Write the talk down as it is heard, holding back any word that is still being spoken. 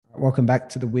welcome back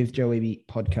to the With Joe Eby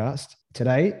podcast.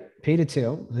 Today, Peter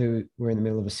Thiel, who we're in the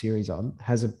middle of a series on,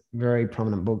 has a very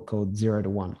prominent book called 0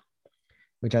 to 1,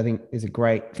 which I think is a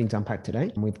great thing to unpack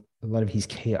today with a lot of his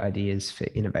key ideas for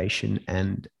innovation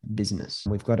and business.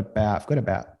 I've got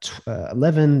about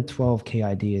 11, 12 key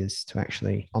ideas to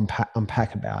actually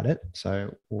unpack about it.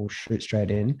 So we'll shoot straight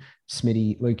in.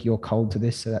 Smitty, Luke, you're cold to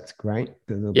this, so that's great.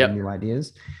 There'll be new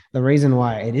ideas. The reason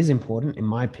why it is important, in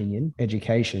my opinion,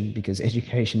 education, because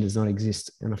education does not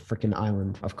exist on a freaking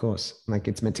island, of course. Like,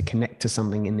 it's meant to connect to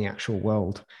something in the actual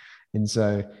world. And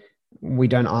so we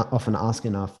don't often ask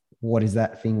enough, what is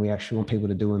that thing we actually want people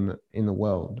to do in the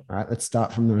world? All right, let's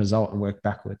start from the result and work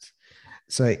backwards.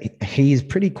 So he is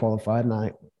pretty qualified,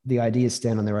 and the ideas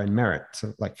stand on their own merit.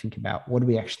 So, like, think about, what do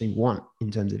we actually want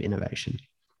in terms of innovation?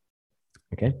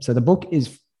 Okay, so the book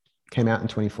came out in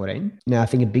 2014. Now, I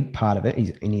think a big part of it,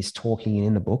 he's talking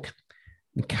in the book,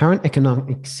 the current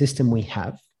economic system we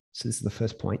have, so this is the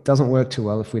first point, doesn't work too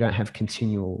well if we don't have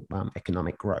continual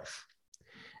economic growth.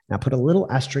 Now, put a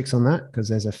little asterisk on that, because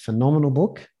there's a phenomenal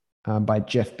book by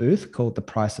Jeff Booth called The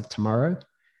Price of Tomorrow,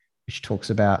 which talks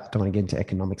about, I don't want to get into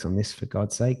economics on this for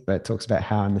God's sake, but it talks about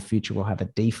how in the future we'll have a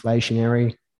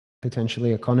deflationary,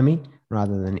 potentially, economy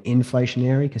rather than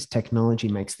inflationary, because technology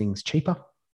makes things cheaper.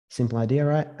 Simple idea,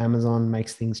 right? Amazon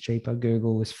makes things cheaper.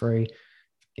 Google is free.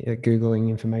 Googling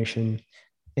information.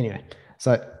 Anyway,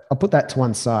 so I'll put that to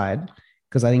one side,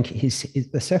 because I think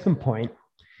the second point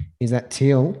is that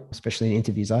Thiel, especially in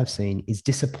interviews I've seen, is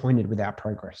disappointed with our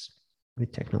progress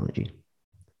with technology.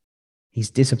 He's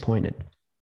disappointed.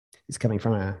 He's coming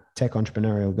from a tech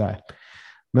entrepreneurial guy.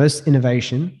 Most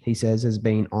innovation, he says, has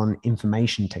been on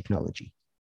information technology,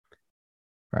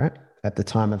 right?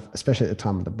 Especially at the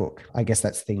time of the book. I guess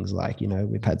that's things like,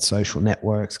 we've had social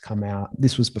networks come out.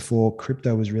 This was before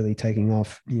crypto was really taking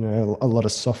off, a lot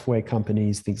of software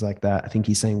companies, things like that. I think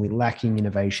he's saying we're lacking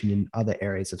innovation in other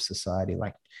areas of society,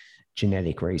 like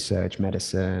genetic research,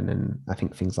 medicine, and I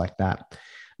think things like that.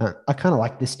 I kind of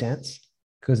like this stance,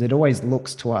 because it always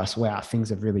looks to us, wow, things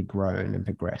have really grown and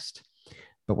progressed,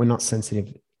 but we're not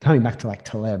sensitive. Coming back to like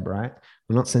Taleb, right?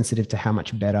 We're not sensitive to how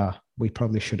much better we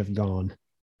probably should have gone,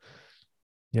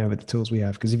 with the tools we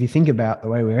have. Because if you think about the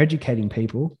way we're educating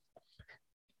people,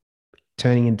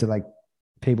 turning into like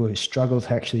people who struggle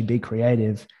to actually be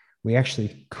creative, we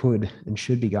actually could and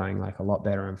should be going like a lot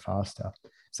better and faster.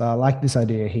 So I like this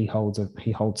idea. He holds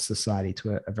society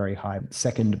to a very high,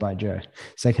 seconded by Joe.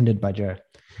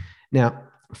 Now,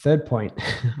 third point,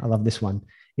 I love this one.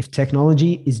 If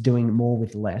technology is doing more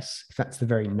with less, if that's the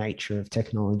very nature of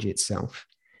technology itself,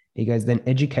 he goes, then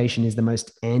education is the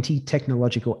most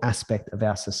anti-technological aspect of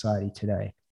our society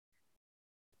today.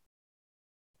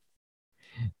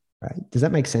 Right? Does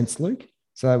that make sense, Luke?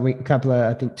 So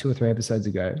I think 2 or 3 episodes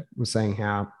ago, we're saying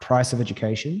how price of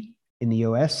education in the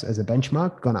US as a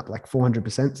benchmark gone up like 400%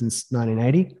 since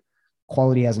 1980.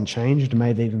 Quality hasn't changed. It may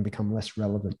have even become less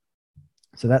relevant.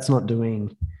 So that's not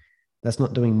doing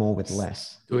more with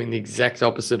less. Doing the exact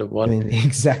opposite of what? Doing the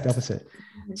exact opposite.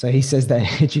 So he says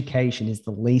that education is the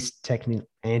least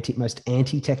most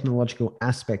anti-technological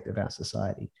aspect of our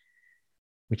society,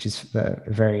 which is a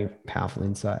very powerful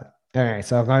insight. All right,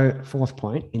 so I'll go fourth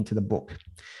point into the book.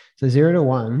 So 0 to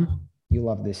 1, you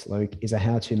love this, Luke, is a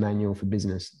how-to manual for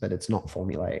business, but it's not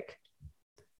formulaic,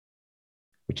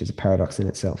 which is a paradox in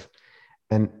itself.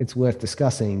 And it's worth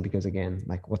discussing because, again,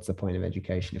 like, what's the point of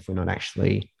education if we're not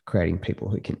actually creating people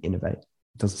who can innovate?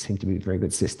 It doesn't seem to be a very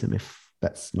good system if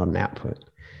that's not an output.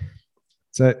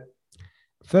 So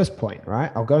first point,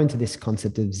 right? I'll go into this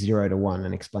concept of 0 to 1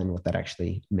 and explain what that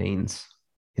actually means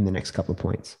in the next couple of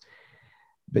points.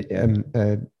 But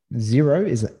 0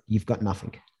 is that you've got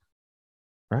nothing,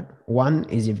 right? 1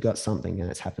 is you've got something and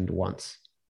it's happened once.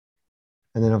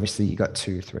 And then obviously you got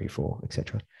 2, 3, 4,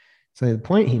 etc. So the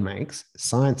point he makes,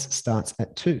 science starts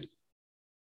at 2.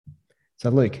 So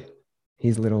Luke,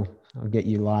 I'll get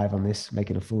you live on this,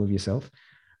 making a fool of yourself.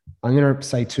 I'm going to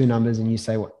say 2 numbers and you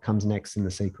say what comes next in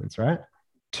the sequence, right?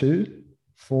 2,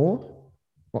 4,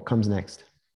 what comes next?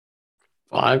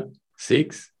 5,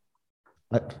 6.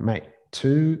 Mate,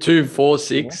 2, 4,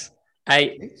 6,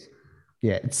 8. 6?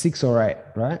 Yeah, it's 6 or 8,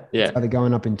 right? Yeah. It's either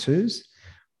going up in 2s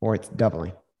or it's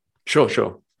doubling. Sure.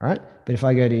 All right. But if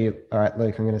I go to you, all right,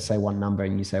 Luke, I'm going to say one number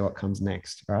and you say what comes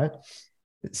next, all right?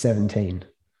 It's 17.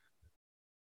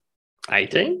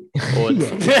 18? Or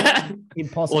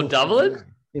impossible. Or double it?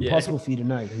 Impossible for you to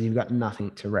know because you've got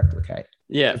nothing to replicate.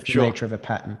 Yeah, it's sure. The nature of a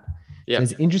pattern. Yeah. So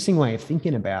it's an interesting way of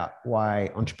thinking about why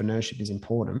entrepreneurship is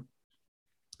important,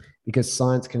 because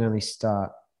science can only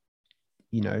start,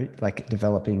 like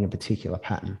developing a particular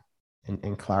pattern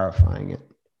and clarifying it.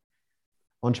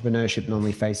 entrepreneurship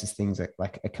normally faces things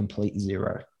like a complete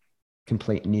zero,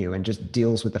 complete new, and just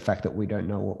deals with the fact that we don't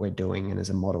know what we're doing and is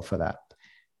a model for that.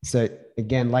 So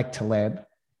again, like Taleb,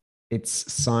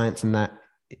 it's science and that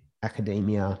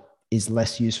academia is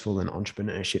less useful than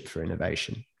entrepreneurship for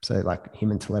innovation. So like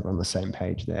him and Taleb are on the same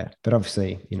page there. But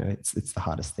obviously, it's the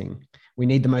hardest thing. We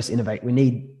need the most innovate. We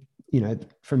need,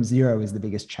 from zero is the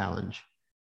biggest challenge.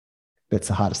 But it's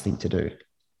the hardest thing to do.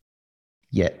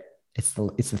 Yet it's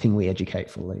the thing we educate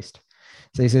for least.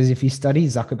 So he says, if you study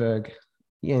Zuckerberg,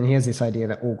 and he has this idea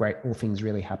that all things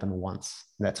really happen once.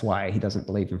 That's why he doesn't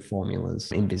believe in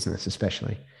formulas in business,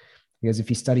 especially. Because if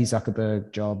you study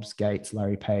Zuckerberg, Jobs, Gates,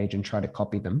 Larry Page, and try to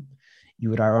copy them, you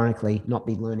would ironically not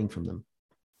be learning from them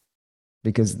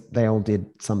because they all did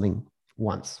something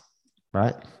once,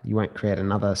 right? You won't create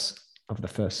another of the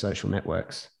first social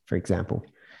networks, for example.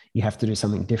 You have to do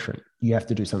something different. You have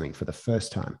to do something for the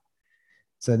first time.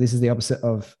 So this is the opposite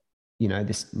of,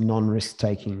 this non-risk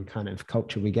taking kind of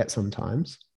culture we get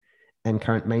sometimes, and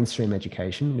current mainstream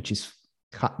education, which is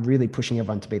really pushing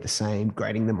everyone to be the same,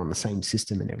 grading them on the same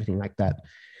system and everything like that.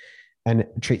 And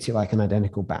it treats you like an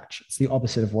identical batch. It's the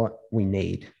opposite of what we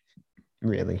need,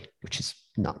 really, which is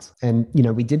nuts. And,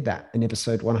 we did that in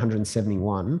episode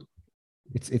 171.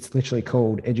 It's literally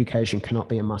called Education Cannot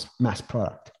Be a Mass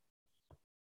Product.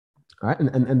 Right.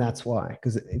 And that's why,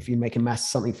 because if you make a mass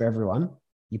something for everyone,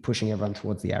 you're pushing everyone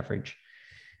towards the average.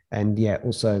 And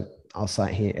also I'll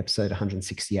cite here episode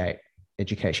 168,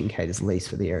 education caters least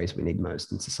for the areas we need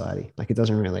most in society. Like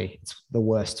it's the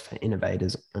worst for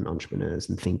innovators and entrepreneurs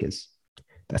and thinkers.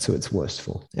 That's who it's worst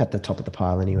for, at the top of the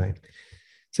pile anyway.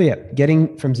 So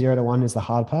getting from 0 to 1 is the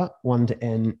hard part. 1 to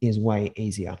N is way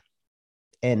easier.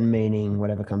 N meaning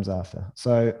whatever comes after.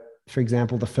 So for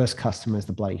example, the first customer is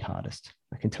the bloody hardest.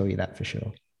 I can tell you that for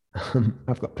sure.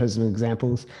 I've got personal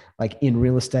examples. Like in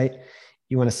real estate,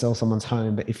 you want to sell someone's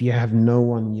home, but if you have no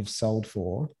one you've sold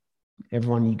for,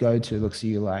 everyone you go to looks at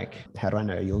you like, how do I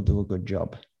know you'll do a good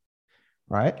job?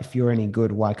 Right? If you're any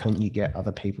good, why can't you get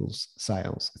other people's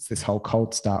sales? It's this whole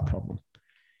cold start problem,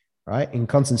 right? In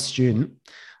Constant Student,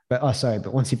 but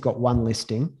once you've got one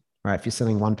listing, right? If you're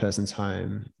selling one person's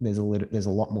home, there's a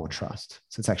lot more trust.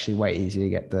 So it's actually way easier to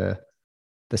get the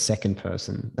second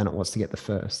person than it was to get the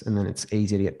first. And then it's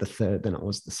easier to get the third than it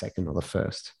was the second or the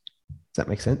first. Does that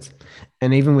make sense?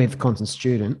 And even with Constant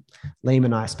Student, Liam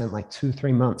and I spent like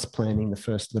 2-3 months planning the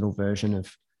first little version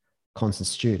of Constant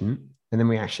Student. And then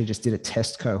we actually just did a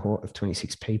test cohort of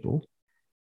 26 people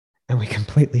and we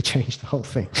completely changed the whole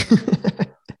thing.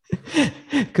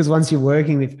 Because once you're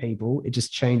working with people, it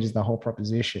just changes the whole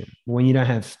proposition. When you don't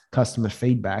have customer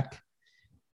feedback,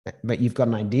 but you've got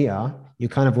an idea, you're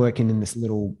kind of working in this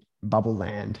little bubble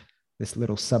land, this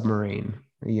little submarine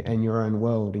and your own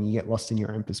world, and you get lost in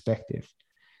your own perspective.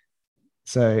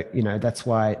 So, that's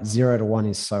why 0 to 1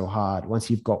 is so hard.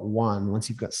 Once you've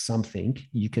got something,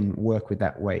 you can work with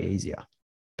that way easier.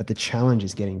 But the challenge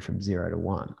is getting from 0 to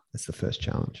 1. That's the first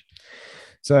challenge.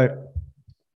 So,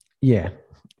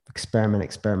 experiment,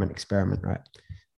 right?